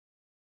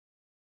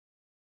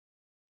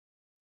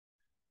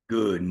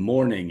Good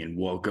morning and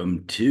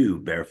welcome to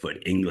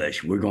Barefoot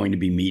English. We're going to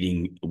be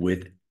meeting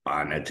with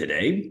Anna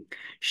today.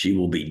 She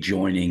will be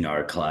joining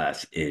our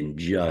class in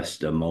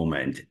just a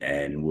moment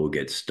and we'll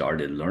get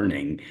started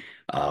learning.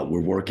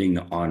 We're working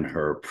on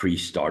her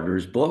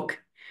pre-starters book,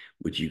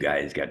 which you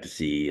guys got to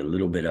see a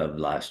little bit of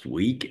last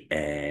week,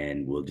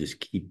 and we'll just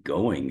keep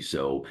going.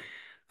 So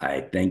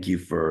I thank you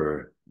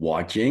for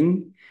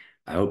watching.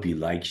 I hope you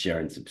like, share,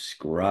 and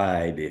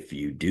subscribe if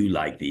you do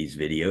like these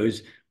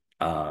videos.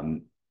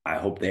 Um, I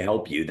hope they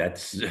help you.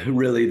 That's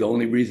really the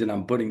only reason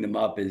I'm putting them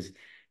up, is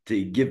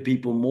to give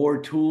people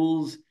more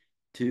tools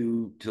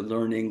to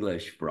learn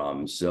English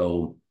from.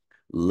 So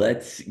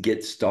let's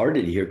get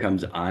started. Here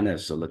comes Anna.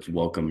 So let's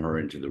welcome her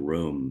into the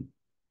room.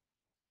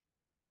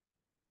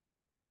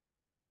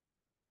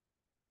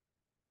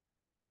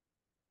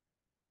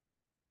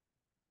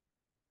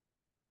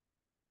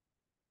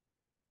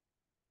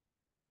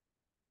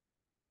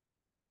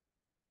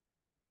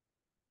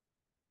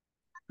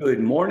 Good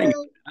morning.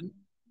 Hello.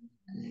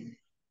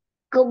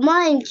 Good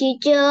morning,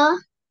 teacher.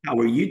 How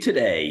are you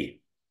today?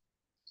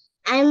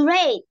 I'm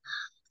great.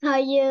 How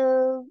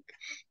you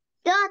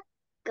got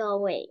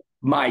going?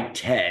 My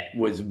TED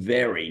was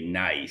very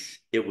nice.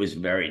 It was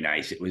very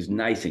nice. It was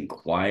nice and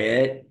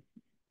quiet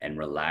and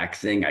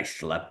relaxing. I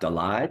slept a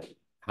lot.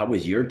 How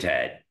was your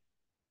TED?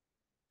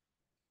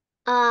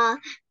 Uh,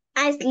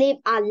 I sleep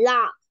a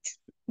lot.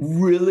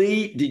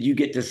 Really? Did you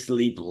get to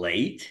sleep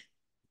late?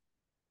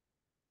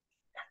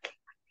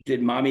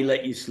 Did mommy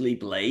let you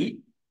sleep late?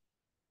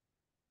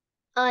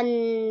 No,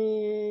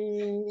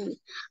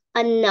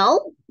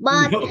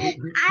 but No.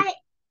 I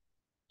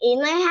in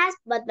my house.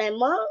 But my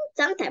mom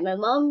sometimes my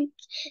mom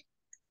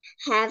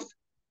have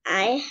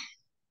I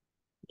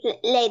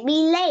let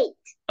me late.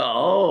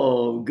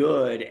 Oh,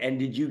 good. And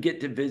did you get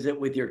to visit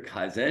with your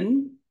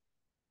cousin?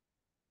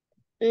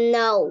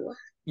 No.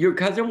 Your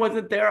cousin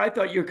wasn't there? I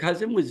thought your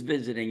cousin was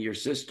visiting your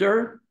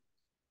sister.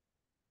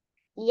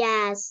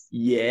 Yes.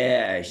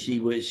 Yeah,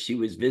 she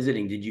was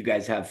visiting. Did you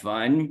guys have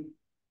fun?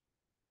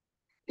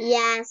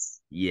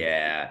 Yes.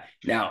 Yeah.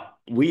 Now,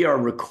 we are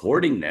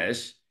recording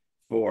this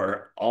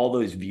for all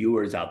those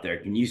viewers out there.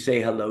 Can you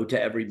say hello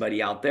to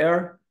everybody out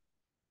there?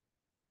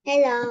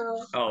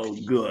 Hello. Oh,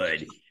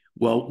 good.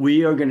 Well,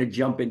 we are going to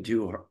jump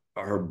into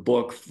her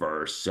book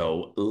first.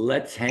 So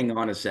let's hang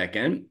on a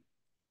second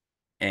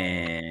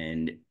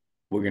and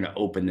we're going to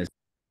open this.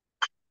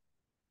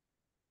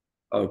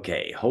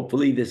 Okay.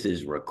 Hopefully, this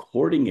is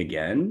recording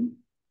again,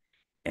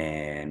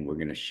 and we're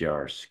going to share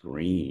our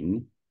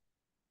screen.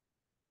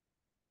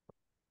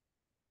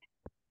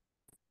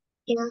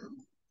 Yeah.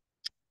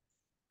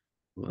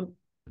 Whoop.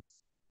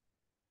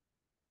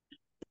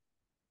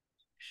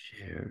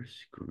 Share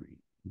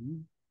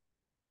screen.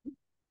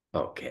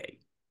 Okay.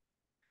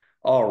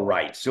 All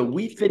right. So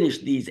we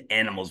finished these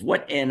animals.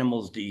 What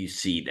animals do you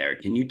see there?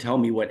 Can you tell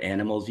me what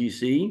animals you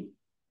see?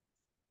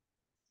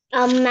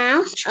 A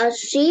mouse, a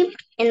sheep,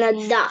 and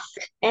a duck,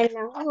 and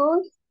a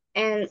horse,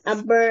 and a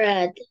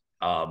bird.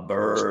 A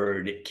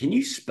bird. Can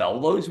you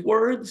spell those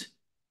words?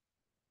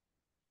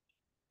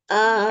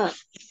 Uh,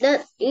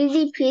 that's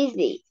easy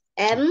peasy.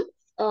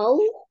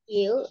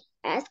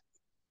 Mouse.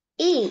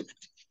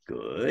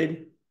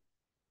 Good.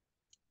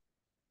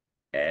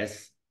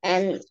 S.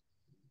 And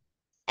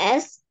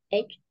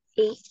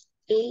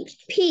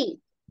Sheep.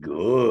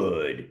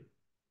 Good.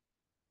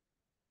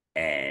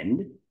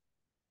 And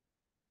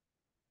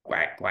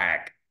quack,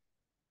 quack.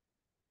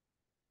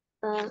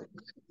 Uh,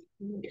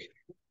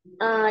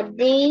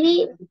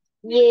 D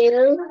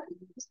U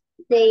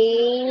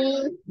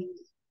C.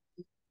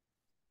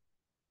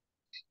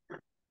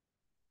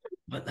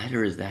 What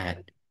letter is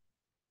that?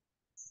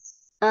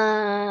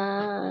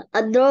 A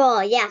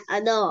door. Yes,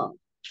 a door.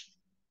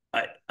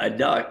 A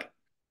duck.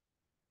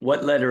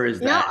 What letter is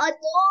No, that? a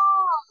door.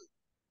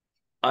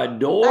 A A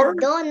door?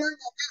 door. Not A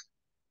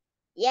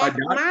yes, duck?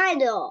 my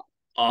door.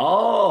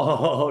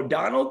 Oh,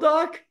 Donald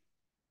Duck?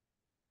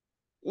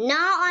 Now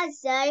I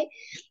say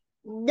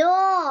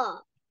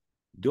door.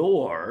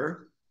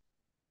 Door?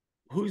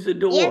 Who's a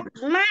Yes,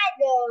 door? my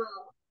door.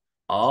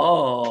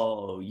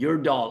 Oh, your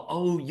doll.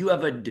 Oh, do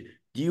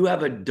you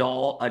have a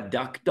doll, a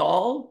duck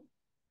doll?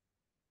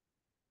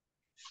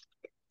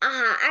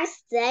 I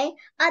say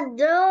a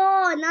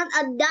door, not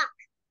a duck.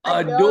 A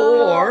A door.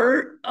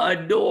 door, a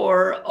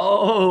door.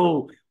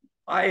 Oh,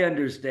 I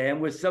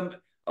understand.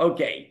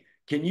 Okay,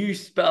 can you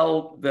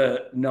spell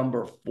the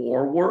number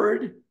four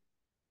word?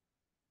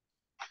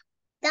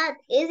 That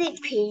easy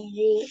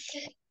peasy.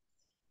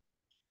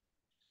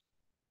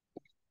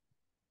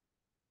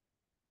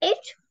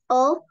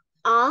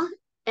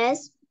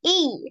 Horse.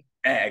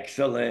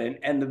 Excellent.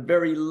 And the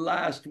very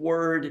last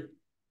word,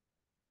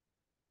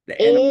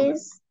 the animal.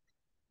 Is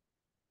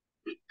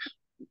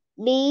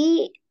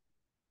BIRD.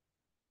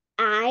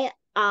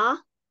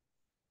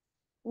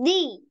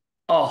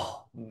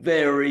 Oh,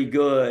 very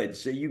good.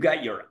 So you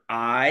got your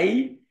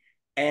I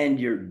and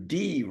your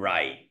D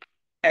right.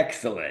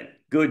 Excellent.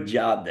 Good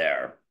job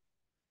there.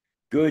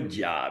 Good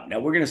job. Now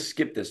we're going to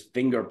skip this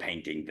finger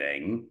painting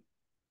thing.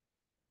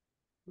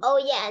 Oh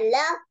yeah, I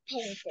love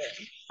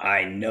painting.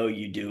 I know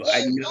you do. I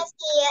Yes, know. I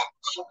see it.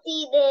 I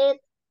see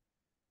it.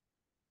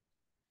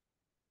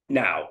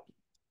 Now,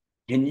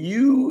 can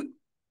you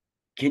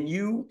can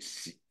you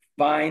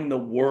find the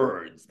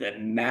words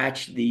that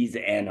match these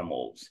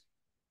animals?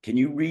 Can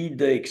you read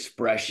the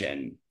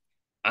expression,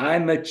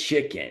 I'm a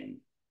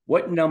chicken?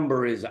 What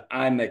number is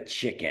I'm a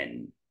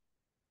chicken?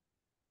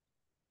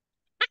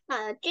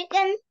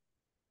 Chicken.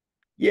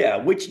 Yeah,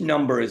 which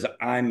number is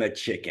I'm a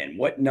chicken?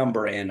 What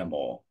number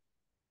animal?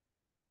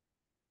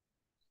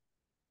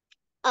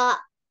 Uh,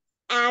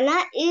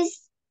 Anna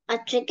is a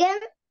chicken.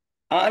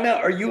 Anna,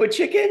 are you a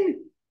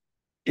chicken?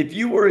 If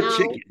you were a No,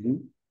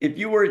 chicken, if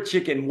you were a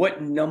chicken,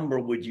 what number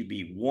would you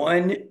be?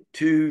 One,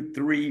 two,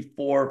 three,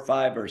 four,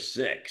 five, or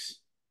six?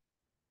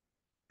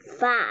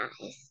 5.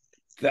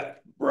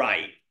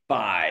 Right,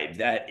 five.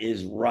 That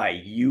is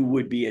right. You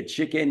would be a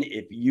chicken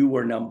if you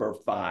were number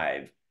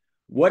five.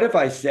 What if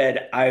I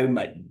said I'm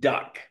a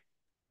duck?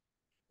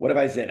 What if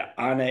I said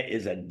Anna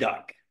is a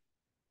duck?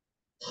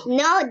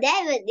 No,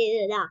 David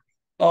is a dog.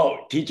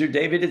 Oh, teacher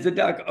David is a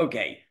duck?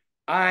 Okay.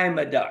 I'm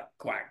a duck.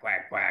 Quack,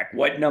 quack, quack.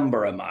 What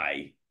number am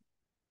I?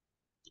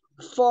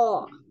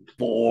 4.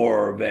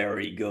 Four.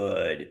 Very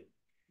good.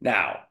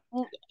 Now,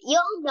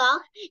 Your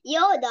dog,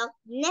 your dog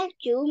next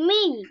to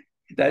me.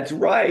 that's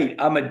right.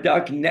 I'm a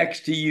duck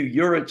next to you.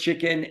 You're a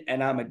chicken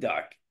and I'm a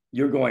duck.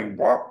 You're going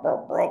burp,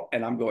 burp, burp,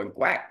 and I'm going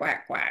quack,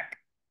 quack, quack.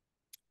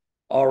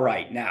 All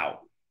right.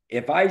 Now,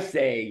 if I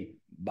say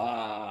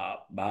ba,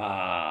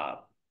 ba,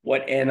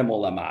 what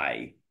animal am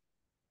I?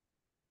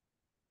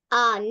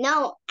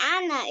 No,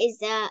 Anna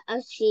is a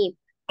sheep.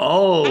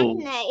 Oh,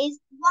 Anna is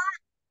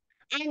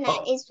one. Anna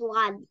oh, is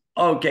one.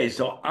 okay.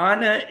 So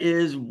Anna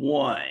is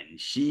one.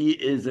 She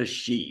is a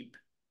sheep.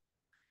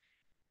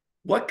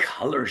 What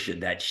color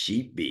should that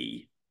sheep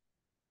be?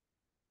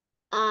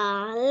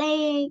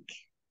 Like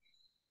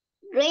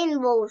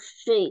rainbow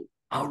sheep.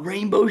 A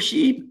rainbow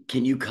sheep?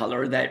 Can you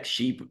color that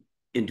sheep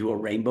into a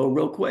rainbow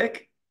real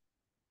quick?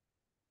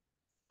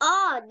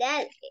 Oh,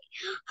 that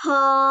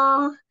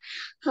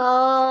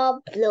her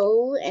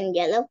blue and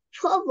yellow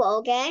purple.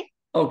 Okay.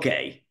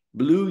 Okay,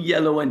 blue,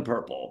 yellow, and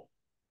purple.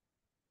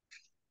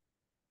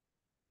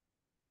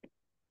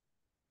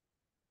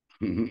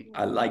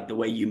 I like the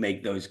way you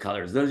make those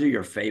colors. Those are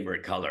your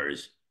favorite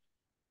colors.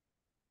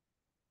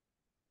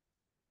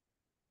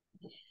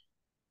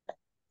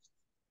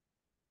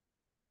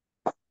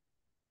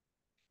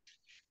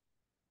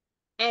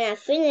 And I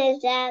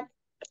finished that.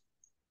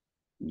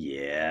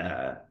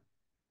 Yeah,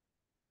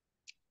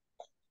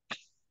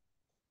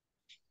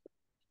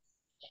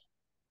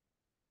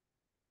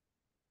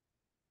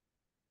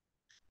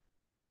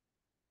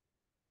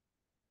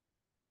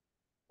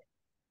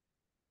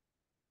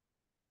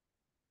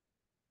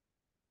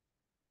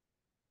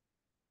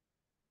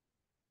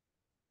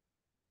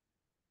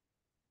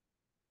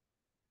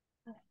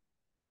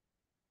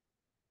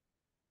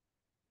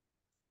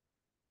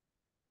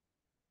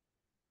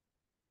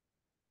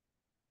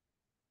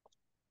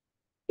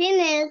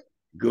 Finished.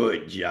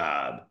 good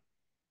job.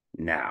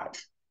 Now,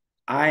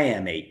 I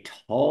am a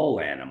tall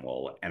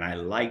animal and I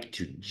like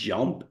to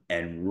jump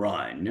and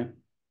run,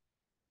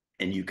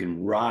 and you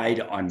can ride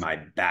on my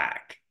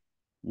back.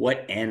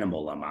 What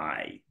animal am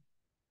I?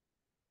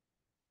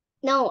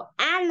 No,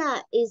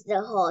 Anna is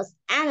the horse.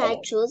 Anna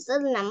Oh, chose the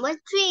number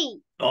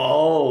 3.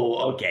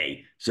 oh,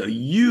 okay. So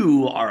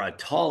you are a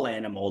tall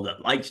animal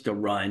that likes to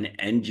run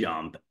and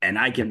jump, and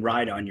I can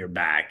ride on your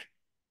back.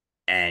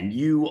 And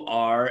you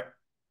are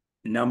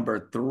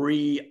number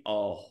three,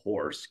 a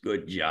horse.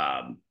 Good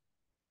job.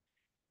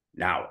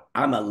 Now,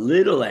 I'm a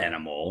little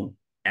animal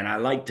and I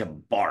like to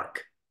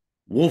bark.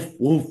 Woof,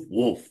 woof,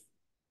 woof.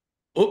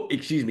 Oh,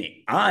 excuse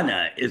me.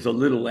 Anna is a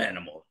little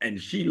animal and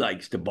she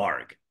likes to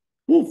bark.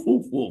 Woof,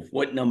 woof, woof.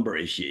 What number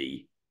is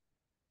she?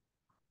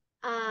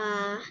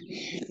 Uh,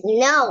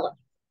 no,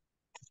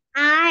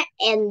 I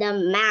am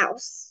the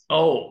mouse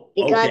Oh,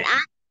 because okay.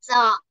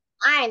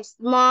 I'm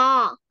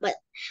small, but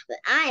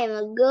I am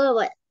a girl.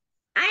 But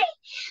I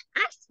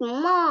I'm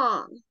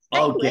small.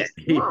 I'm very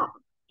Okay. small.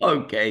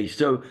 Okay.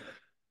 So,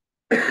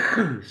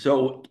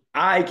 so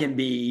I can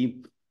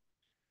be,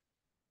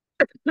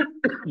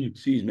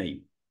 excuse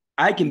me,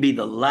 I can be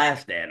the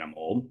last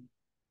animal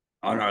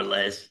on our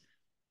list.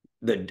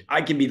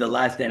 I can be the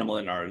last animal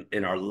in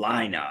our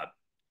lineup,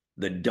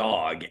 the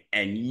dog,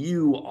 and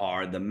you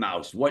are the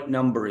mouse. What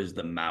number is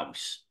the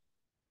mouse?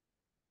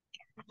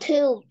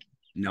 2.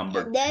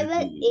 Number And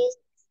two.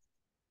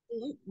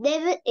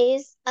 David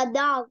is a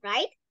dog,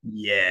 right?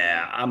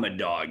 Yeah, I'm a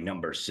dog,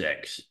 number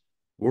six.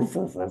 Woof,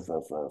 woof, woof,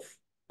 woof, woof.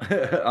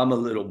 I'm a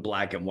little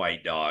black and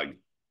white dog.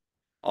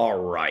 All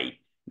right.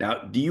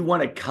 Now, do you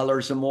want to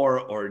color some more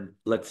or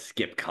let's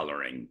skip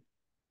coloring?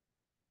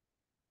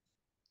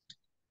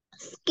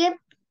 Skip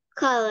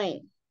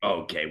coloring.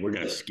 Okay, we're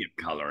going to skip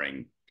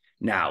coloring.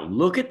 Now,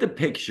 look at the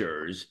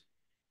pictures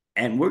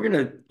and you're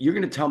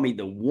going to tell me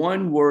the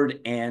one word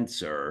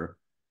answer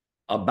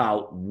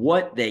about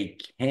what they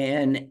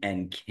can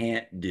and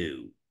can't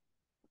do.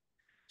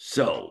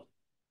 So,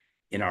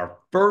 in our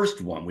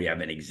first one, we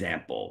have an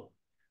example.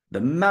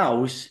 The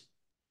mouse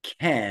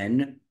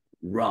can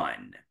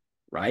run,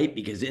 right?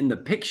 Because in the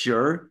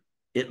picture,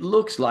 it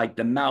looks like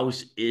the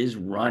mouse is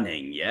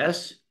running.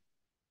 Yes?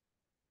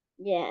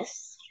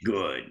 Yes.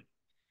 Good.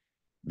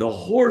 The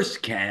horse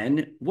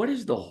can. What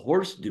is the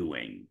horse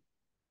doing?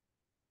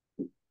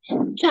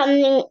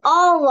 Jumping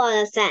over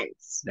the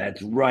fence.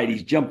 That's right.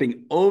 He's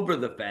jumping over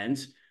the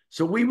fence.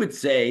 So we would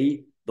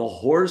say the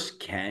horse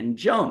can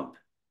jump.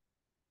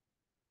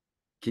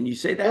 Can you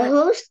say The that?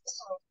 horse,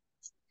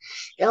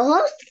 the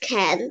horse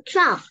can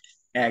jump.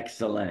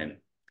 Excellent.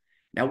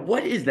 Now,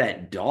 what is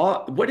that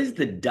dog? What is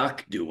the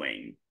duck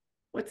doing?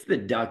 What's the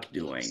duck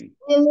doing?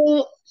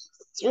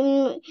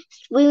 Swimming,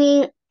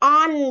 swimming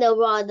on the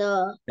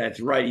water. That's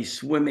right. He's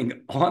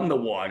swimming on the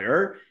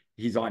water.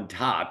 He's on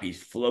top.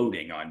 He's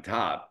floating on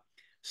top.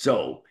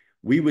 So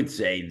we would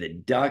say the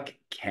duck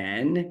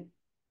Can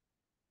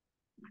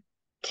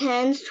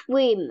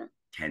swim.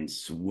 can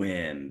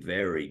swim.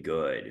 Very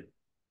good.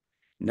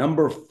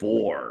 Number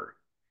 4.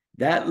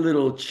 That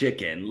little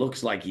chicken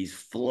looks like he's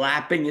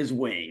flapping his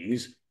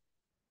wings,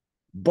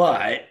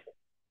 but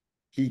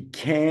he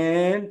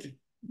can't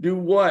do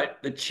what?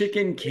 The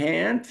chicken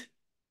can't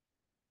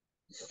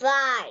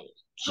Fly.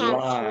 Can fly.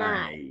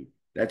 fly.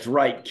 That's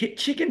right.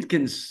 Chickens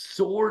can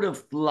sort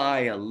of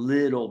fly a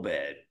little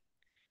bit.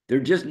 They're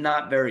just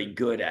not very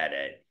good at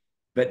it,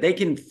 but they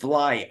can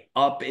fly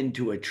up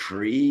into a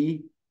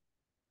tree.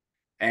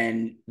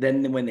 And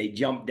then when they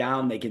jump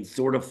down, they can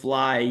sort of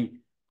fly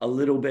a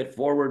little bit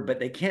forward, but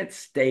they can't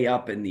stay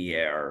up in the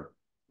air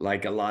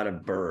like a lot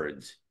of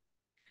birds.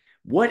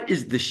 What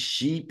is the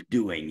sheep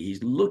doing?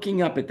 He's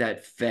looking up at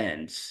that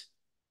fence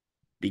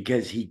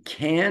because he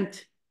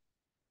can't.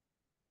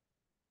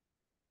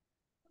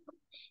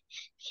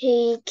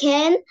 He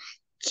can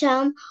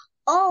jump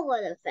over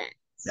the fence.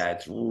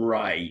 That's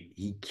right.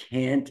 He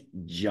can't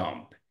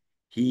jump.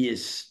 He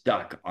is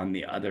stuck on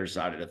the other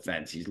side of the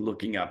fence. He's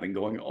looking up and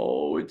going,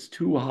 oh, it's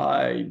too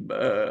high.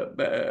 Bah,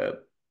 bah.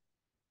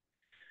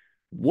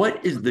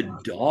 What is the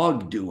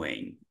dog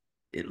doing?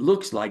 It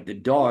looks like the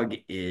dog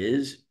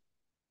is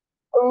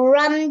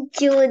Run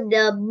to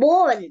the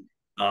bone.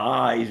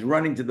 he's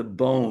running to the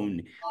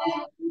bone.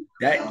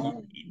 That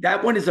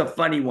that one is a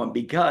funny one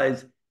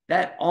because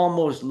that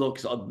almost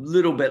looks a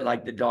little bit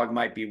like the dog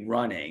might be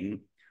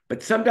running,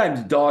 but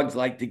sometimes dogs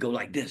like to go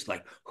like this,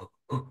 like,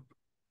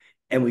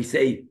 and we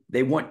say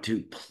they want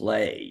to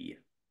play.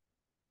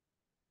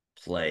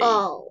 Play.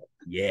 Oh,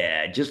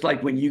 Yeah, just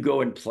like when you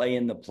go and play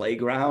in the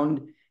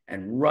playground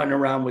and run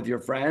around with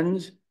your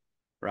friends,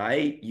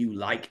 right? You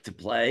like to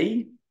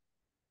play.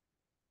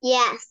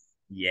 yes.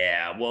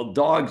 Yeah, well,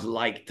 dogs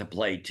like to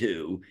play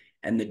too,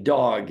 and the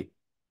dog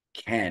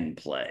can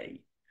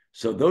play.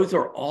 So those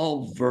are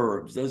all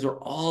verbs. Those are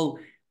all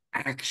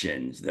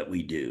actions that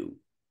we do,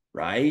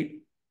 right?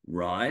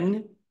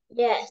 Run,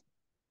 Yes.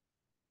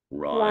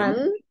 run,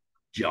 Run,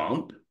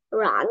 jump,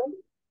 run,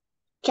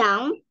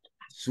 jump,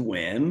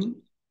 swim,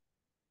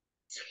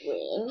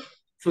 swim,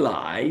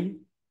 fly,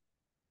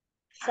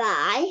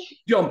 fly,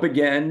 jump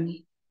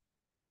again,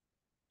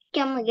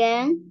 jump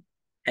again,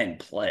 and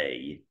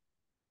play.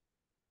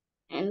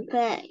 and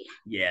play.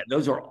 Yeah,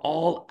 those are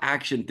all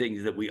action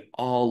things that we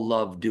all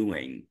love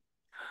doing.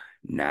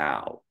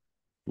 Now,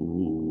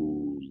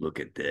 ooh, look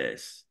at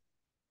this.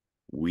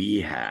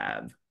 We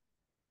have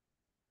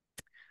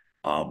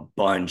a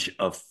bunch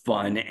of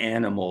fun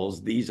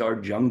animals. These are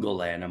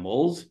jungle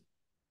animals.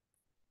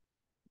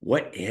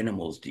 What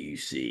animals do you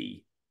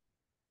see?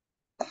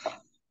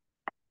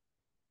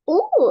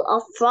 Ooh, a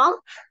frog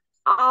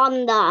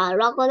on the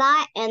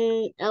crocodile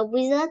and a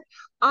wizard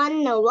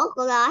on the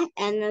crocodile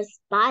and a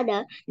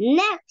spider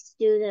next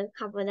to the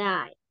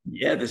crocodile.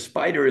 Yeah, the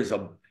spider is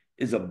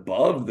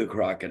above the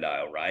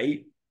crocodile,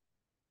 right?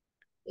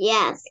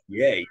 Yes.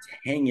 Yeah, he's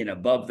hanging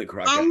above the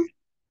crocodile.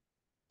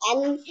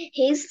 And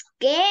he's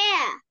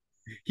scared.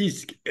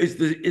 He's is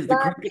the But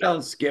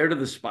crocodile scared of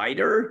the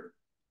spider?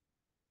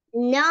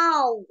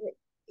 no,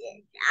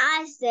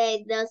 I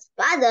said the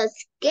spider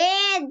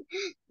scared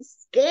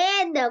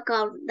the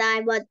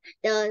crocodile, but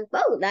the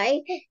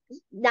crocodile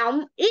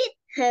don't eat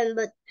him.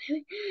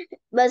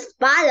 But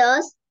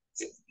spiders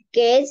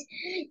scared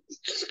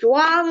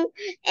strong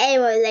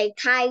animals like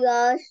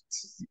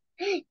tigers.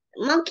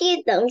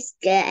 Monkey don't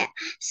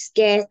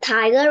scare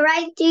tiger,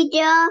 right,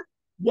 teacher?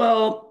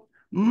 Well,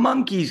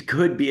 monkeys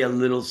could be a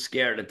little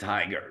scared of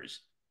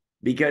tigers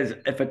because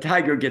if a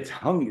tiger gets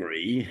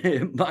hungry,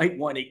 it might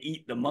want to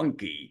eat the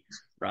monkey,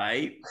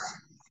 right?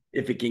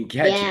 If it can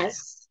catch it.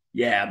 Yes.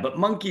 Yeah, but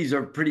monkeys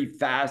are pretty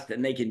fast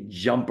and they can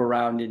jump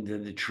around into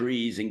the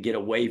trees and get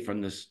away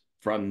from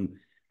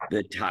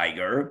the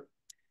tiger.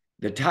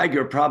 The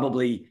tiger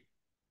probably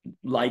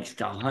likes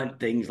to hunt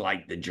things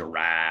like the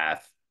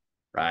giraffe,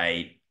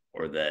 right?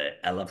 Or the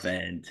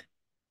elephant.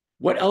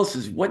 What else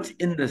is what's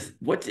in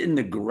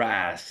the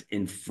grass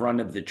in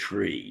front of the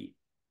tree?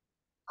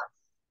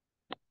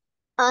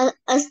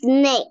 A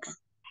snake.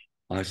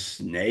 A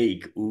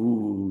snake.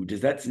 Ooh,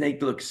 does that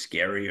snake look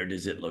scary or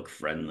does it look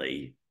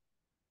friendly?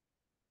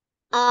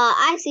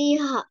 I see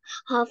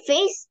her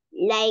face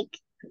like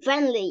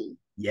friendly.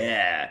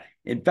 Yeah.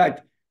 In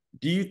fact,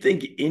 do you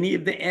think any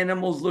of the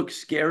animals look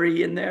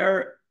scary in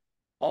there?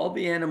 All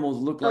the animals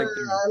look like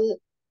they're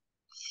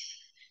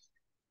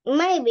Um,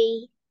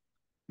 maybe.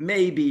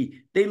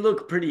 maybe they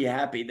look pretty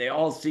happy. They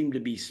all seem to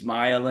be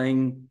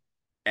smiling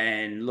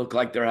and look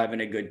like they're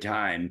having a good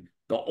time.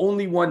 The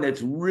only one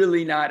that's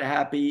really not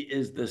happy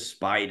is the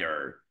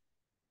spider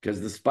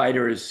because the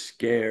spider is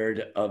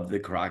scared of the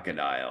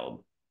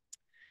crocodile.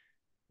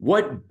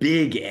 What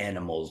big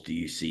animals do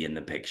you see in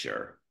the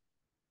picture?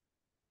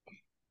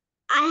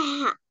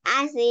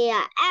 I see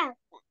a F.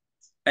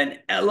 An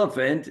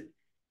elephant.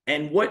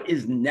 And what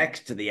is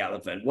next to the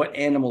elephant? What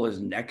animal is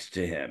next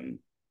to him?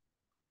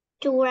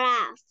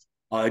 Giraffe.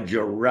 A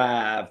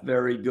giraffe.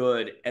 Very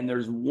good. And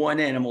there's one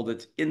animal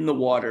that's in the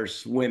water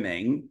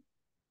swimming.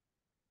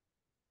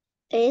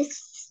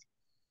 Is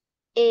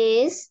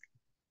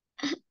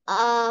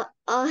a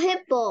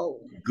hippo.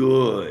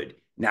 Good.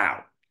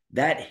 Now,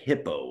 that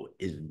hippo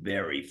is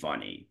very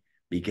funny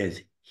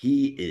because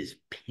he is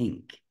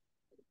pink.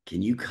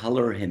 Can you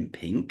color him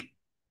pink?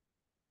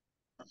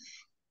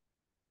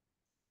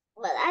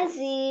 But I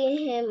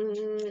see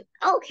him.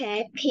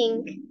 Okay,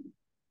 pink.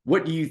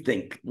 What do you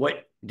think?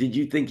 What did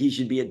you think he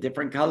should be a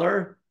different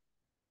color?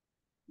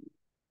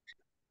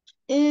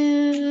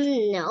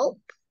 No.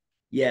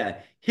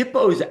 Yeah,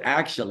 hippos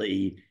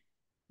actually,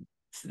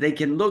 they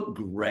can look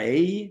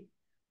gray,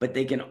 but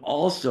they can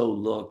also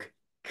look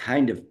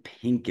kind of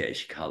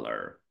pinkish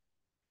color,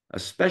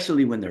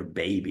 especially when they're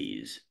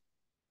babies.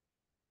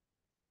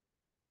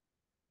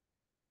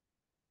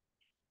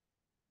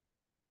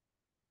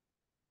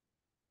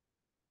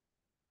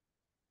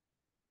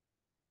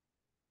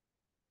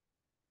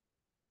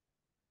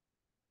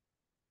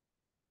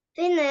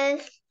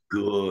 Finish.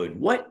 Good.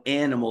 What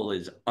animal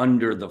is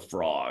under the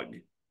frog?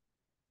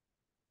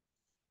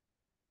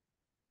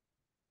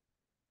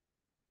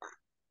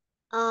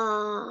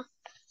 Uh,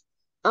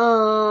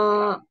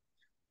 uh,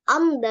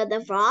 under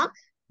the frog.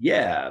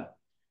 Yeah,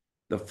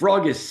 the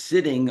frog is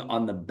sitting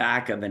on the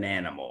back of an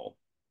animal.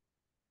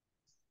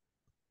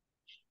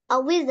 A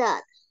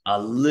wizard.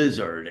 A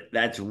lizard.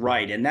 That's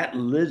right. And that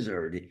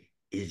lizard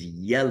is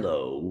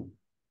yellow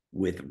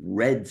with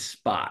red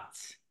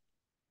spots.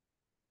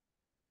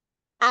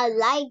 I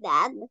like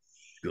that.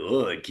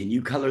 Good. Can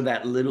you color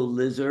that little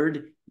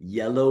lizard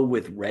yellow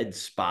with red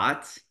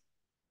spots?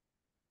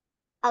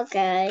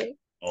 Okay.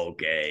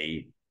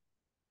 Okay.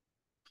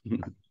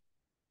 Mm,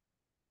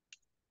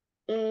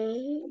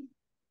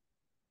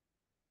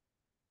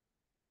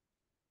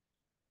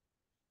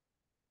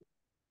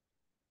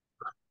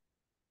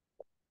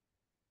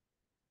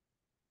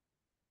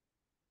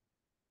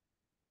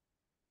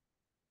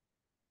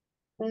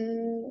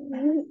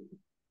 mm,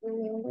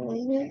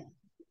 mm.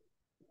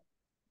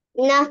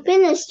 Not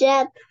finished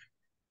yet.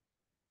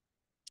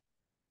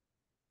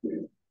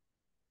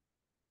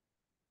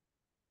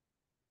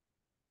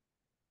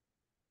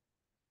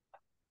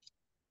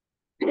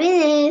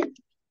 Finish.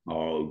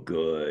 Oh,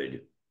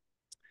 good.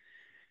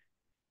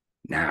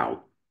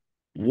 Now,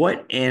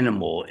 what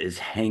animal is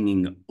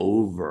hanging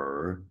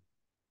over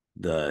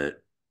the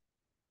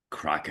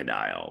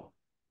crocodile?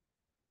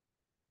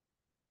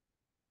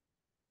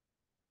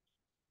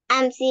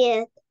 I'm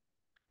serious.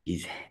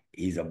 He's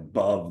he's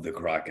above the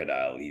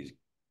crocodile. He's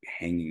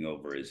hanging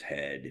over his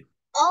head.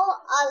 Oh,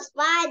 a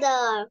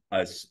spider.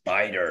 A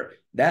spider.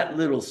 That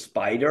little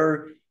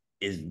spider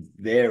is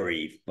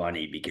very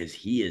funny because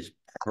he is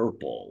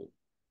purple.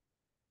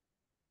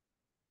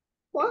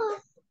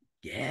 What?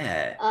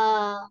 Yeah.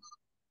 Uh,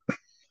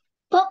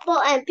 purple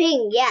and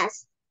pink.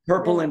 Yes,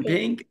 Purple that's and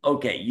pink. pink.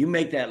 Okay, you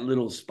make that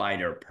little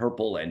spider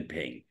purple and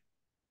pink.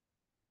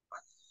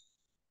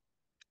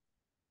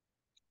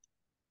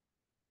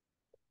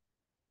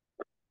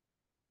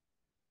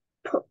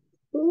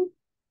 Purple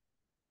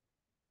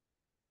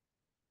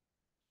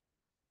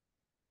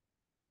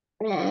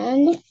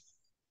and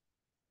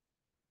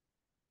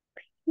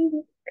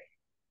pink.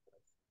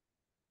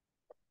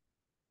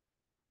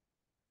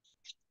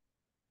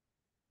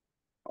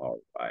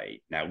 All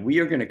right. Now we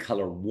are going to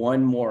color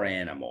one more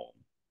animal,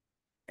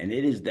 and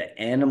it is the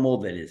animal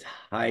that is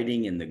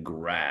hiding in the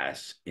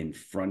grass in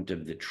front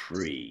of the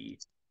tree.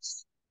 A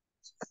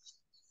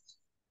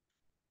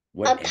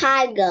What?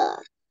 tiger.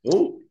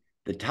 Oh,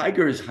 the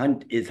tiger is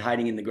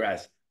hiding in the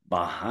grass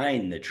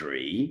behind the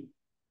tree.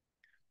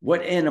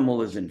 What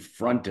animal is in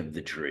front of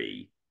the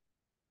tree?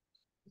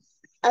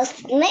 A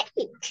snake.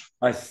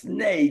 A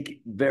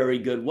snake. Very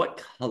good.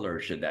 What color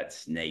should that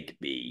snake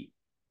be?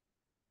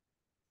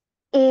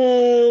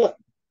 Yeah.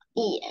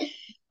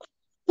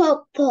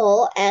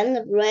 Purple and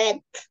red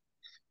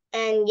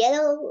and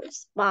yellow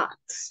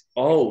spots.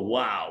 Oh,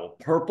 wow.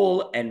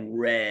 Purple and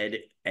red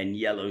and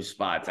yellow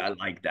spots. I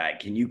like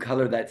that. Can you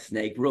color that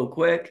snake real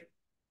quick?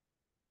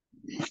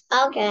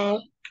 Okay.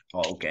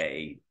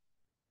 Okay.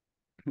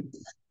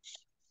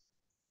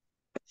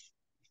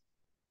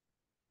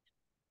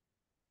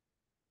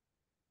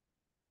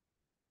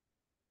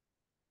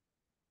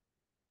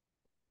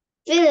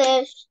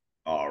 Finish.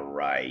 All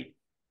right.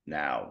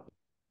 Now,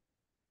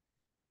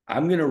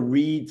 I'm going to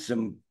read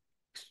some.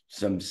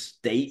 some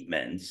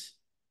statements,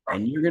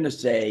 and you're going to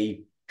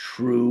say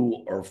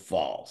true or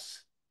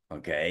false.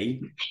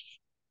 Okay.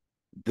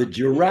 The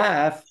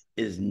giraffe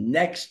is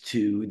next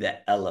to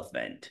the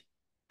elephant.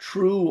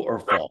 True or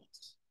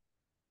false?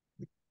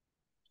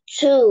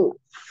 True.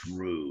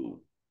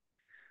 True.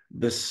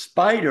 The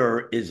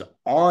spider is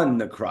on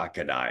the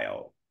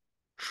crocodile.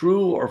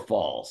 True or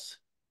false?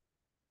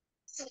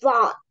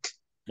 False.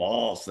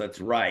 False. That's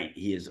right.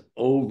 He is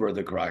over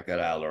the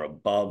crocodile or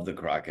above the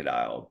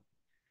crocodile.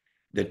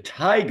 The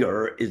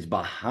tiger is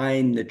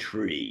behind the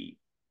tree.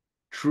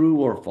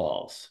 True or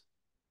false?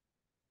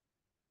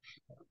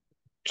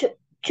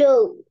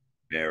 True.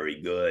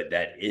 Very good.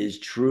 That is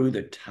true.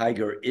 The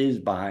tiger is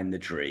behind the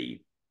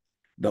tree.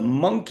 The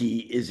monkey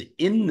is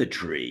in the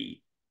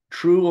tree.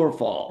 True or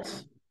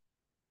false?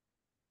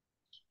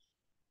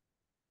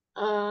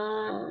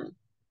 Uh,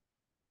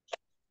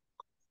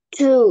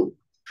 True.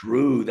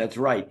 True. That's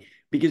right.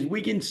 Because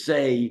we can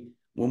say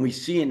when we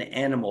see an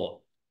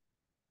animal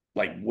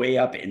like way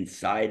up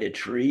inside a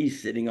tree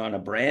sitting on a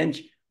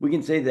branch, we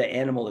can say the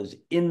animal is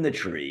in the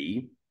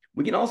tree.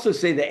 We can also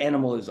say the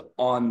animal is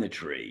on the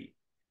tree.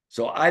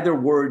 So either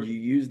word you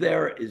use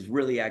there is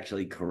really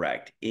actually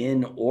correct,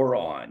 in or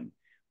on,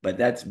 but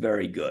that's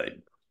very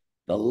good.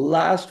 The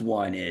last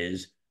one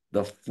is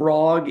the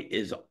frog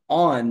is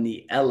on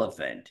the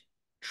elephant.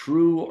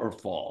 True or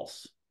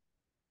false?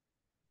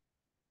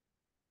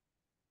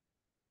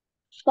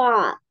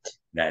 False.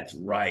 That's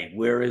right.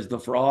 Where is the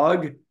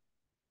frog?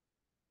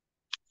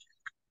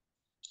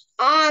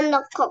 On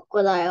the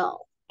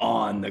crocodile.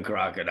 On the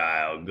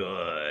crocodile.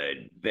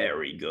 Good.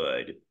 Very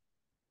good.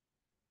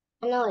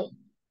 No.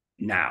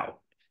 Now,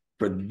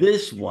 for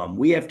this one,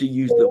 we have to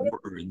use the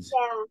words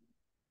Yeah.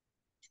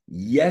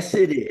 yes,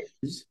 it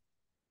is,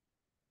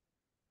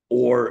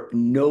 or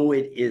no,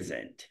 it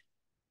isn't.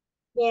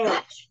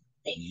 Yeah.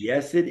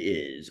 Yes, it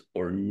is,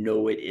 or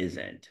no, it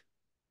isn't.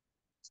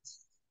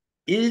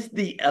 Is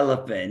the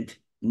elephant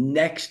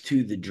next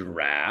to the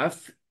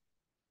giraffe?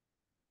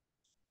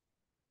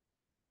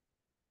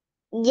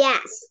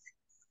 Yes.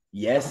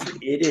 Yes,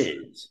 it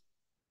is.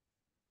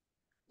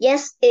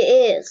 Yes, it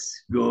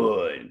is.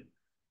 Good.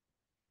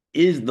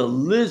 Is the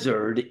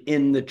lizard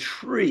in the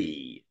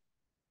tree?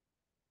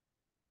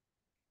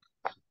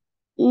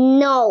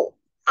 No.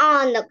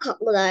 On the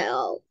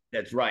crocodile.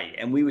 That's right.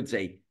 And we would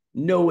say,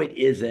 no, it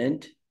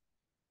isn't.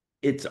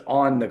 It's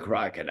on the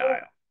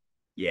crocodile.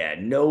 Yeah,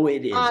 no,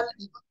 it On.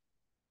 isn't.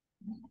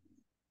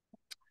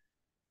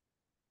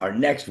 Our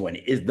next one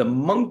is the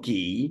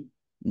monkey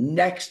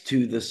next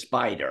to the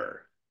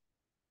spider.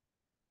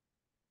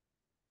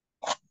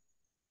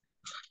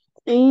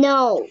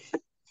 No.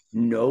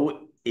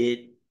 No,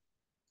 it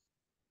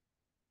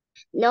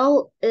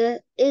No,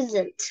 it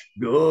isn't.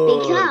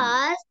 good.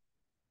 Because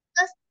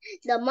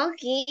the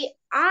monkey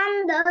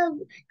on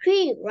the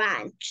tree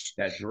branch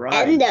That's and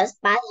right. the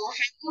spider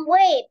has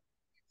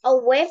a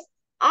web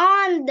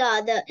on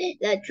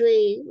the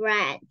tree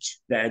branch.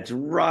 That's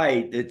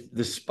right.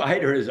 The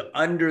spider is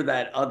under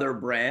that other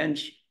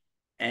branch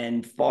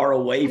and far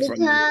away from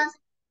the.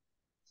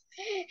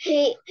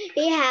 Because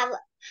he have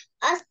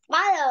a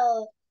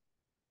spider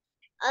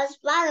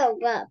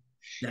web,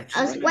 That's a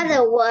right.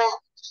 spider web,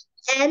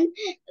 and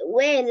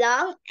very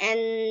long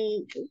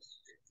and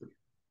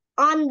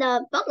on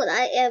the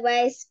crocodile is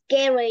very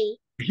scary.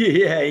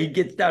 Yeah, he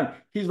gets down.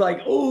 He's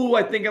like, "Oh,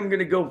 I think I'm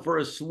gonna go for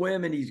a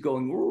swim," and he's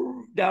going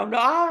 "Ooh," down.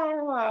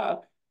 Ah,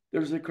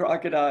 there's a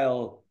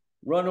crocodile.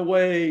 Run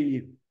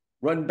away!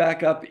 Run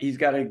back up. He's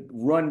got to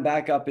run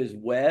back up his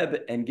web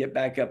and get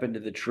back up into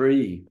the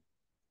tree.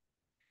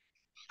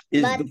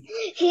 Is But the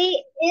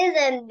he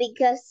isn't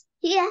because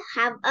he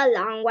have a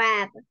long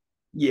web.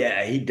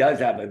 Yeah, he does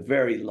have a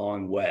very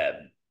long web.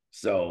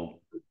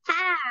 So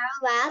How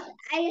about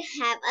I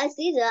have a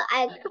scissor?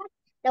 I cut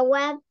the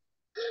web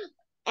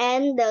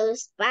and the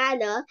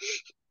spider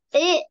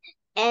it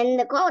and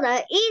the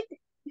crocodile eat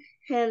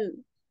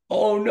him.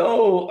 oh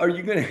no, are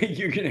you gonna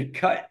you're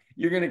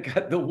gonna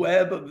cut the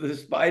web of the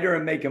spider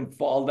and make him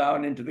fall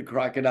down into the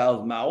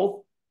crocodile's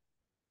mouth?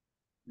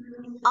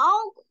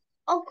 Oh,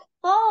 of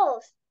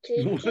course,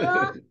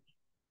 teacher.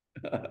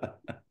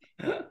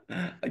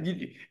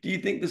 Do you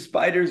think the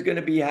spider's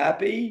gonna be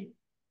happy?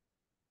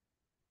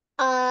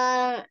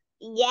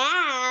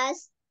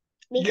 Yes,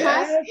 because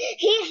Yes.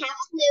 he have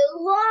a new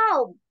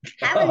home.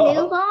 Have a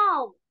new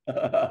Oh.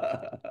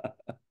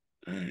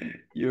 home.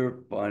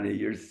 You're funny.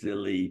 You're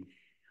silly.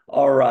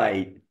 All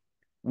right.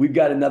 We've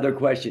got another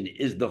question.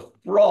 Is the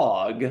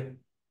frog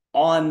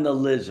on the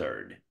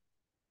lizard?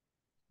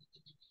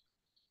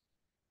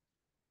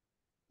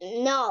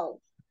 No.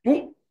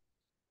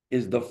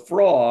 Is the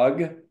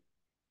frog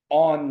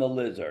on the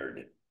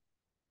lizard?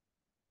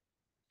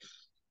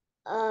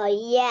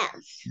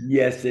 Yes.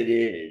 Yes, it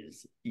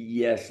is.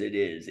 Yes, it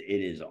is. It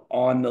is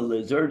on the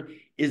lizard.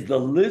 Is the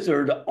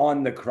lizard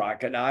on the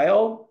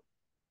crocodile?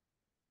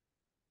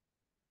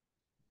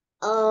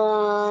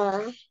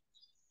 Uh,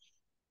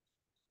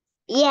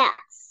 yes.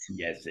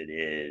 Yes, it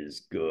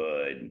is.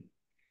 Good.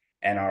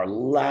 And our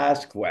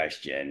last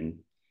question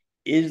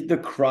Is the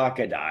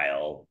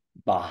crocodile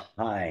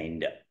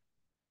behind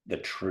the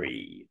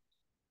tree?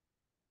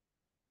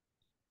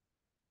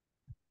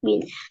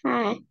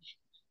 Behind.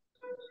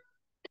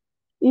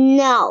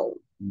 No.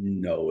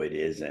 No, it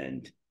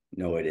isn't.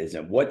 No, it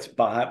isn't. What's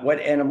behind? What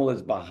animal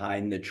is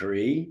behind the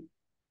tree?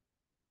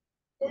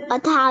 A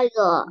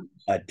tiger.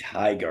 A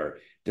tiger.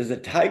 Does a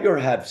tiger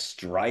have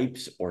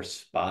stripes or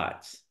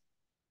spots?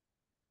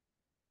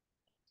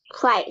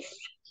 Twice.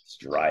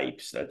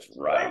 Stripes, that's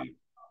right.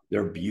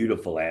 They're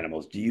beautiful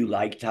animals. Do you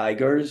like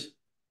tigers?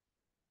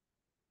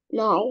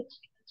 No.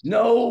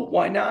 No,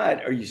 why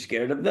not? Are you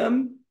scared of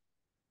them?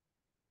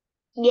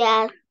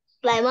 Yes.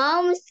 My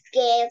mom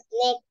scared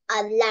snake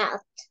a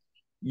lot.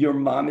 Your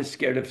mom is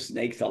scared of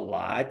snakes a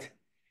lot.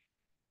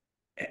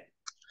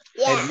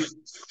 Have Yeah.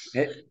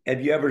 you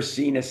have you ever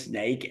seen a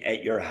snake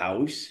at your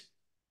house?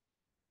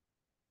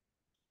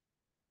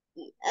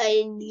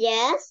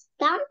 Yes.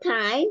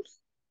 Sometimes.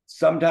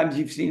 Sometimes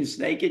you've seen a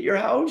snake at your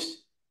house.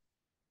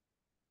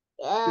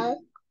 Uh,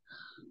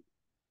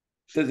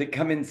 Does it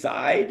come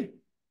inside?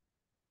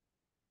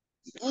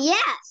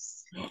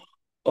 yes.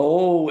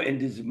 Oh, and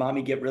does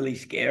mommy get really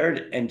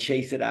scared and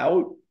chase it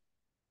out?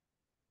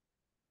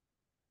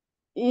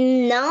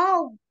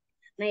 No.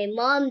 My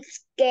mom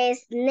scares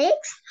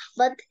snakes,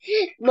 but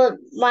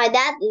my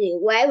dad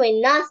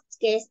will not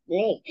scare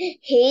snake.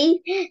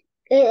 He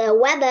a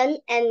weapon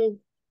and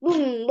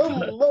boom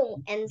boom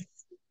boom and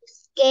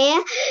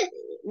scare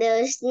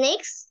the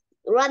snakes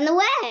run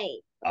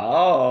away.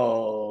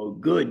 Oh,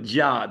 good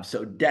job.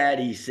 So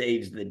daddy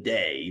saves the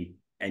day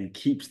and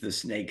keeps the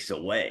snakes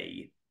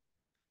away.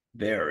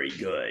 Very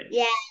good.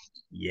 Yeah,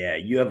 Yeah,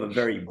 you have a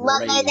very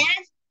but my brave.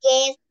 dad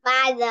scares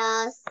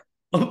spiders.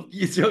 Oh,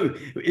 so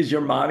is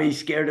your mommy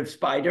scared of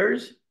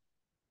spiders?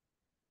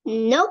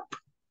 Nope,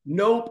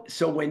 Nope.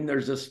 So when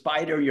there's a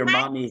spider, your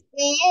mommy,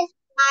 scares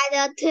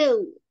spider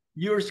too.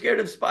 you're scared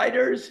of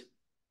spiders?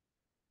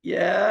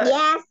 Yeah.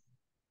 Yes,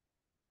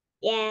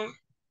 yeah.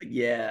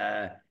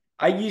 Yeah.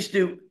 I used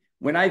to,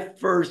 when I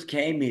first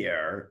came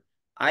here,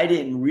 I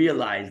didn't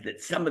realize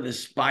that some of the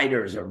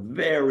spiders are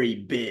very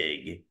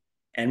big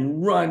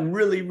and run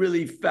really,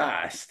 really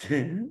fast,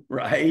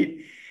 right?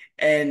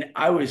 And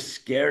I was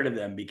scared of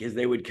them because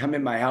they would come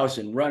in my house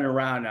and run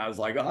around. And I was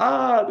like,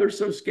 ah, they're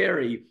so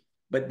scary.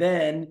 But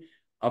then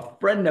a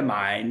friend of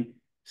mine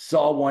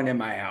saw one in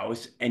my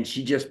house and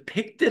she just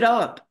picked it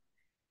up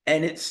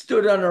and it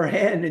stood on her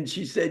hand and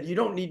she said, you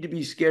don't need to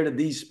be scared of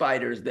these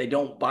spiders. They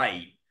don't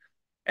bite.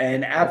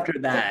 And after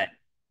that,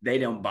 they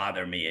don't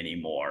bother me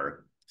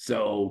anymore.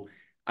 So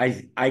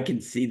I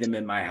can see them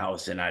in my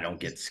house and I don't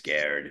get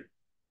scared.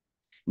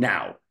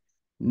 Now,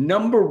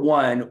 number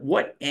one,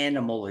 what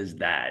animal is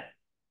that?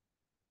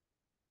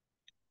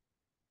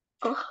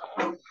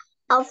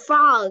 A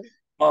frog.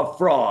 A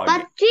frog.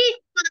 But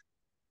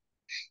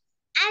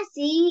I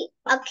see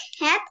a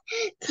cat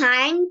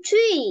climb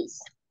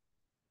trees.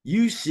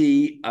 You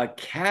see a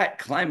cat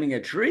climbing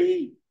a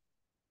tree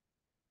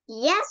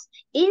Yes,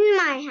 in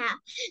my house.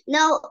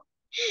 No,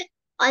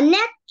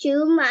 next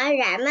to my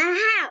grandma's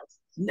house.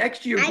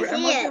 next to your I see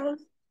grandma's it. house?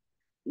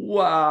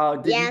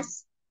 Wow,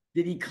 Yes.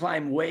 did he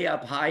climb way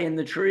up high in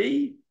the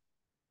tree?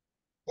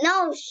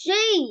 No,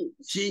 she.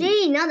 She.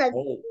 She, not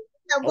Oh,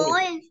 the oh,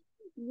 it's boy.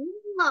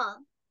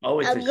 No,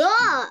 it's a a she.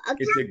 girl, a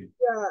It's cat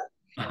girl.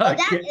 But a,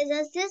 that is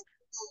a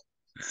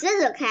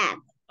sister cat.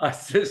 a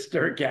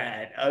sister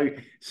cat.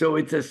 So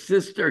it's a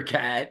sister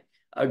cat,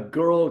 a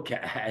girl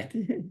cat.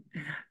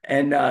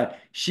 And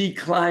she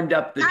climbed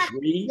up the Not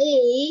tree.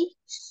 me.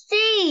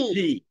 She.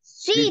 She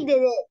She did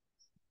did it.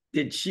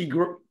 did she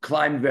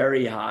climb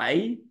very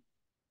high?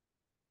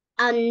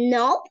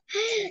 Nope.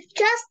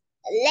 Just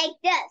like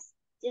this.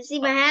 You see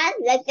my hand?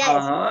 Like this.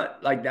 Uh-huh,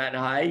 like that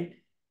high.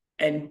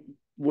 And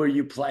were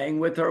you playing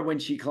with her when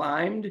she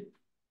climbed?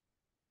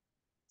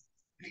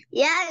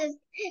 Yes.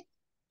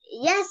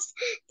 Yes.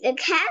 The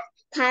cat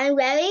can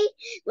very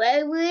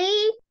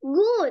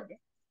good.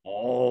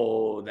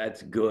 Oh,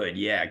 that's good.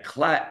 Yeah,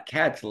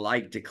 cats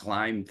like to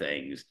climb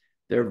things.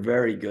 They're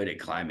very good at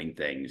climbing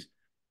things.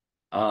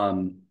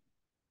 Um,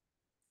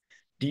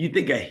 do you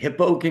think a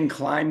hippo can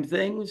climb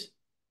things?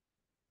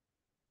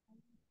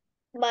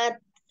 But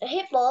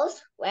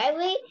hippos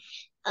very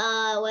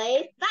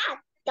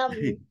fast.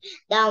 Don't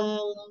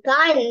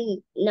fly.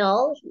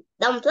 No,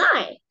 don't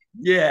fly.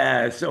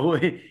 Yeah, so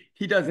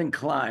he doesn't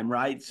climb,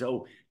 right?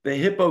 So the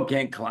hippo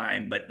can't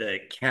climb, but the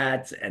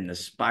cats and the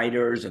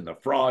spiders and the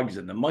frogs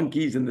and the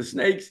monkeys and the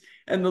snakes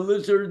and the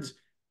lizards,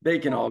 they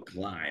can all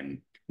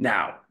climb.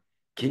 Now,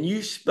 can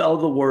you spell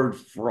the word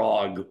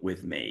frog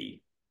with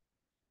me?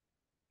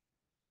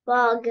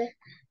 Frog.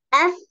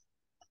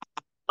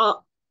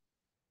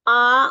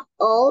 Frog.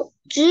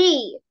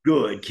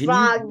 Good.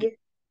 Frog.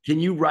 Can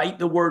you write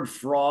the word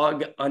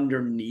frog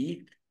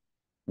underneath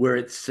where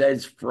it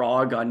says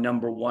frog on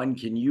number one?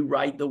 Can you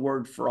write the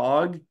word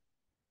frog?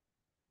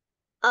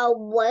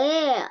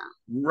 Where?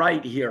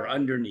 Right here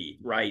underneath,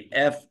 right?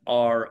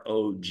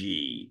 Frog.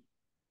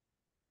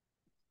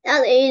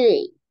 That's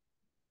easy.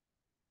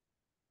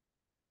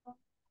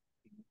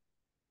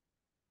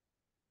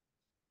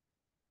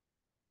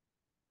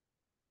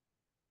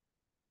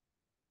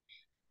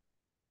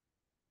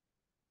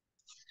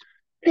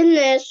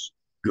 Finish.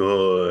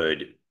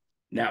 Good.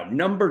 Now,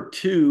 number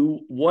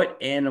two, what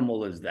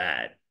animal is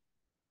that?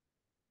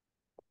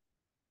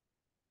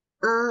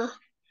 Uh,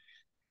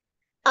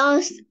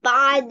 a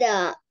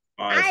spider.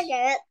 A I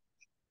get it.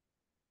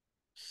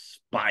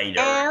 spider.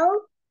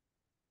 L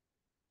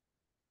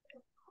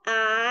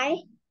I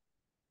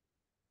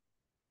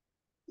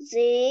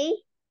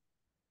Z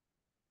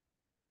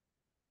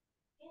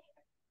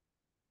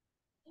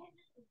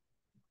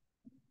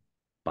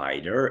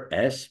Spider.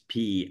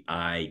 Spid.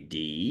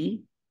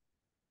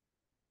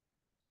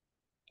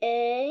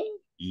 A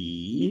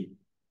E.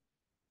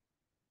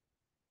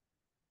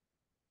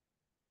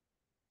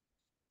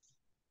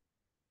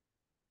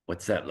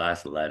 What's that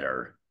last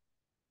letter?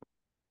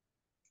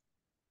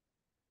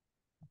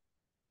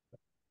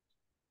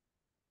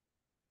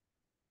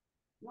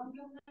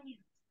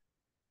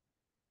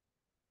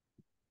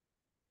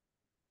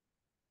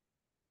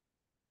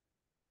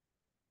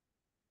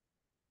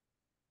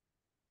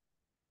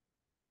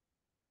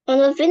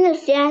 and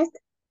finish yet?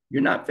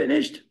 You're not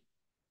finished?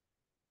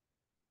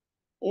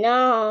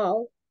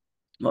 No.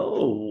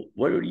 Oh,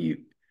 what are you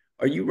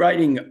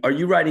writing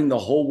the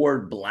whole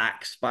word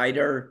black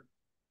spider?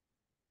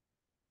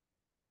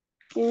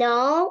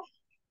 No.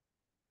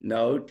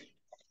 No,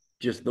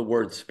 just the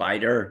word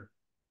spider.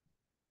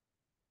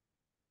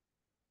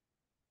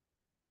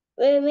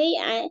 With me,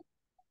 I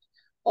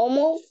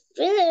almost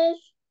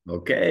finished.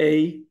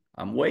 Okay,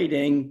 I'm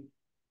waiting.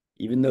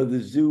 Even though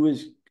the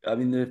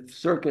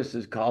circus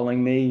is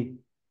calling me.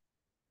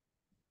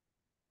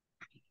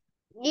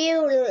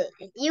 You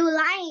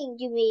lying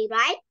to me,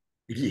 right?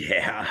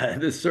 Yeah,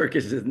 the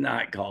circus is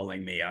not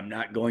calling me. I'm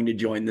not going to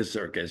join the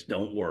circus.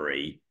 Don't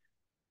worry.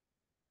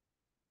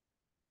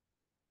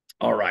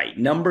 All right,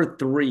 number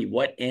three.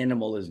 What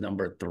animal is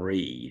number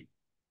three?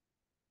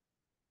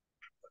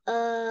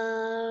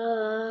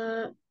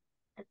 Uh,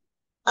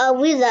 a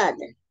wizard.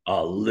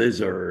 A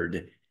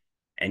lizard.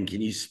 And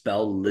can you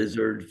spell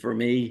lizard for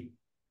me?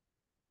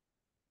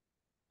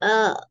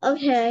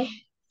 Okay.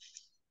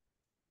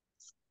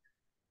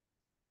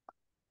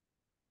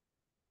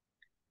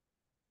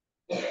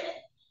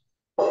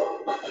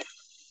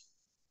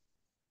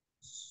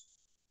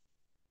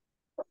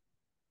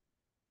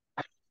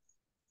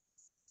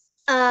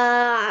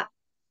 Uh,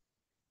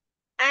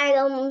 I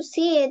don't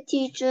see it,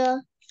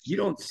 teacher. You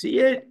don't see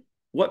it?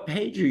 What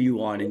page are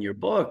you on in your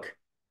book?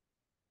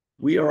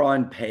 We are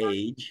on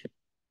page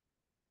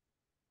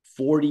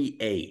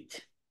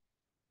 48.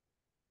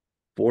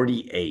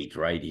 48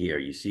 right here.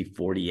 You see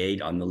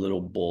 48 on the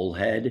little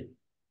bullhead?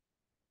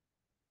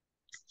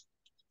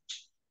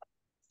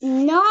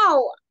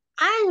 No,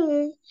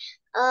 I'm.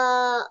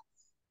 Uh,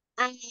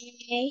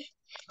 I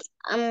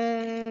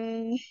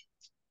um.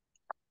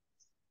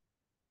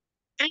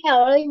 I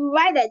already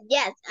write it.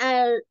 Yes,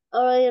 I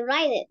already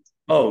write it.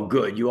 Oh,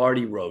 good. You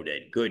already wrote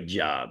it. Good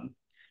job.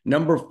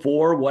 Number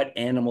four, what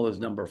animal is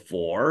number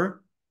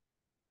four?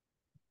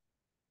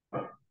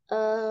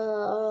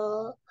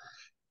 Uh,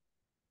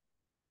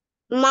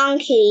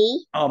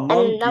 monkey, A and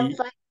monkey.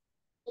 number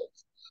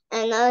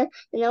and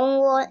number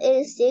one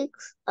is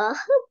six. A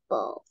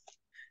hippo.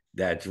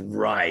 That's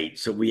right.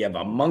 So we have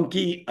a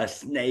monkey, a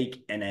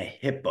snake, and a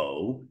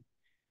hippo.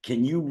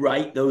 Can you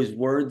write those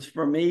words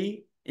for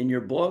me in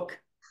your book?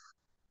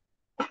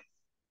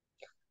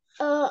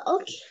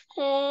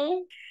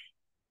 Okay.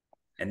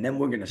 And then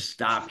we're going to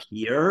stop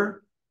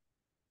here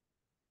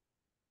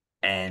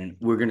and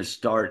we're going to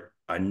start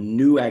a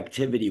new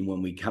activity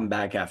when we come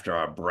back after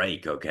our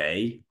break,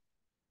 okay?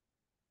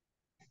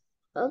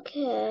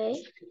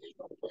 Okay.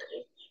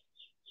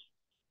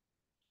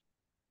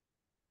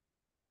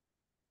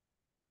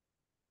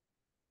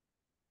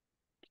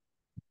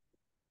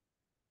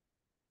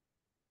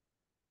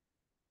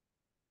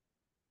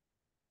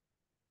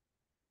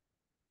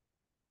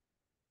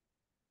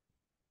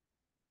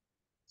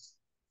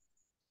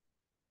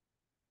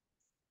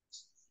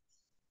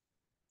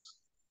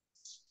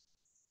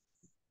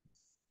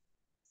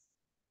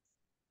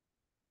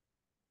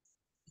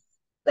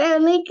 Wait,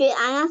 Dimitri,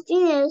 I have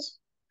finished.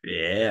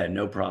 Yeah,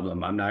 no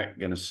problem. I'm not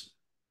going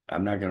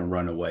to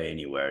run away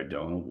anywhere.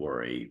 Don't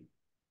worry.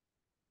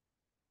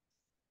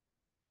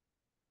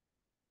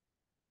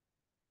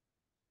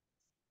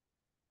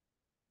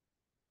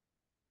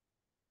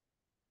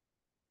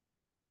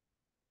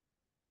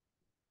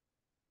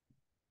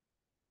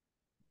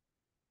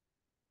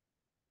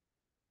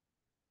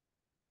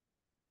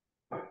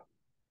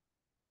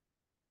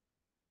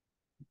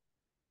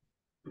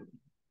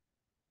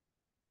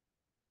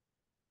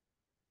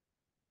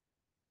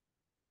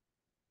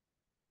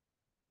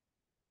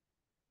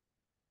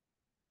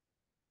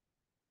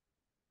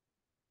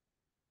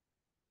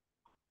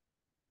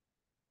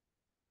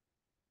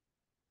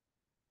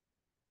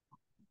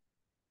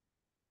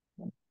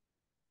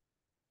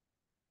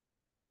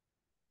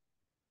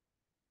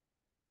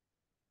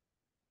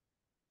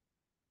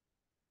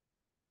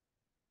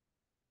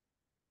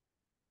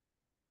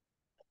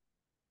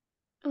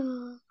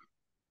 Uh,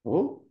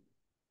 Oh,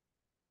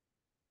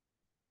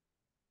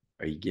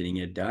 are you getting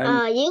it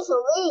done? yes,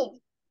 away.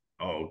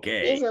 Yes,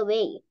 Okay.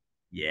 away.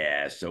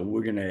 Yeah, so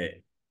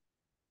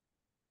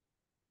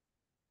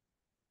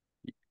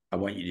I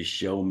want you to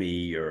show me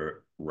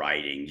your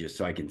writing just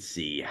so I can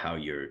see how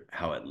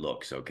it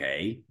looks,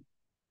 okay?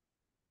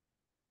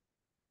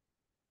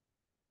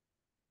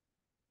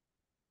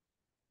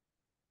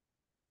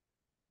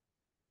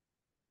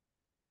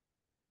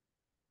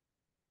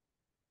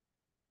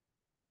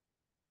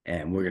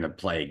 And we're gonna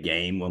play a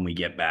game when we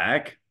get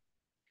back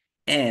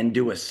and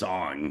do a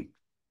song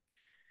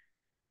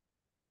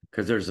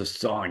because there's a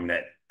song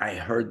that I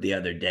heard the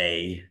other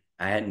day.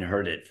 I hadn't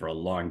heard it for a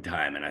long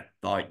time and I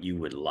thought you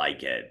would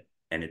like it.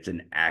 And it's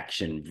an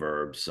action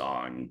verb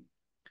song.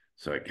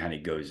 So it kind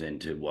of goes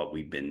into what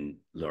we've been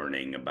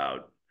learning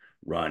about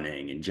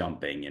running and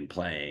jumping and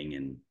playing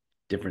and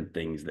different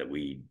things that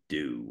we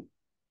do.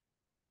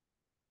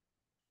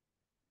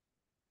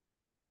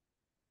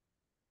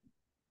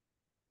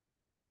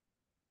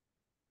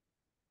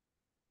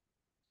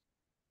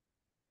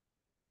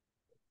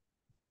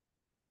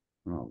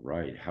 All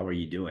right. How are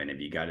you doing?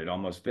 Have you got it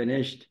almost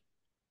finished?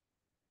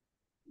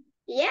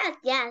 Yes,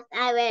 yes,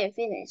 I will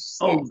finish.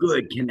 Oh, Yes.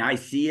 good. Can I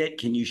see it?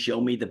 Can you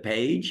show me the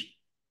page?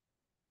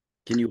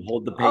 Can you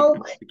hold the page up to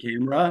Okay. the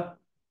camera?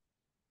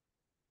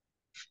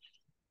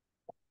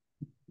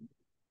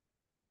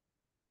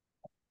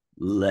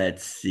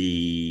 Let's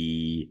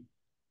see.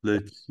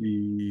 Let's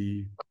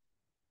see.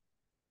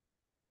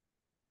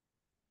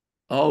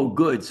 Oh,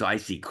 good. So I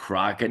see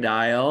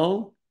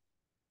crocodile.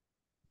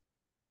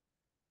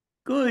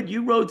 Good.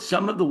 You wrote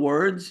some of the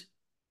words.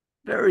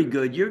 Very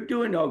good. You're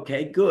doing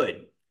okay.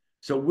 Good.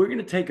 So we're going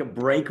to take a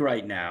break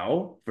right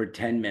now for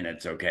 10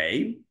 minutes,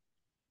 okay?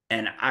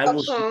 And I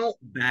will see Okay. you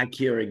back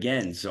here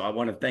again. So I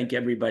want to thank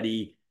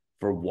everybody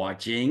for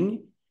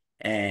watching.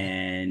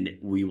 And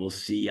we will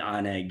see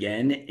Anna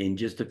again in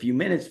just a few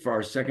minutes for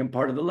our second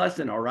part of the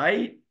lesson. All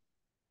right.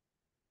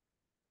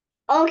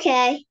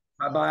 Okay.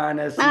 Bye bye,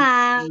 Anna. See you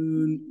Bye.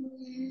 soon.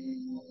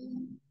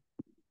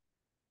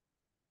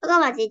 Có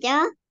bà chị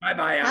chứ? Bye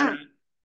bye, Hả? Anna.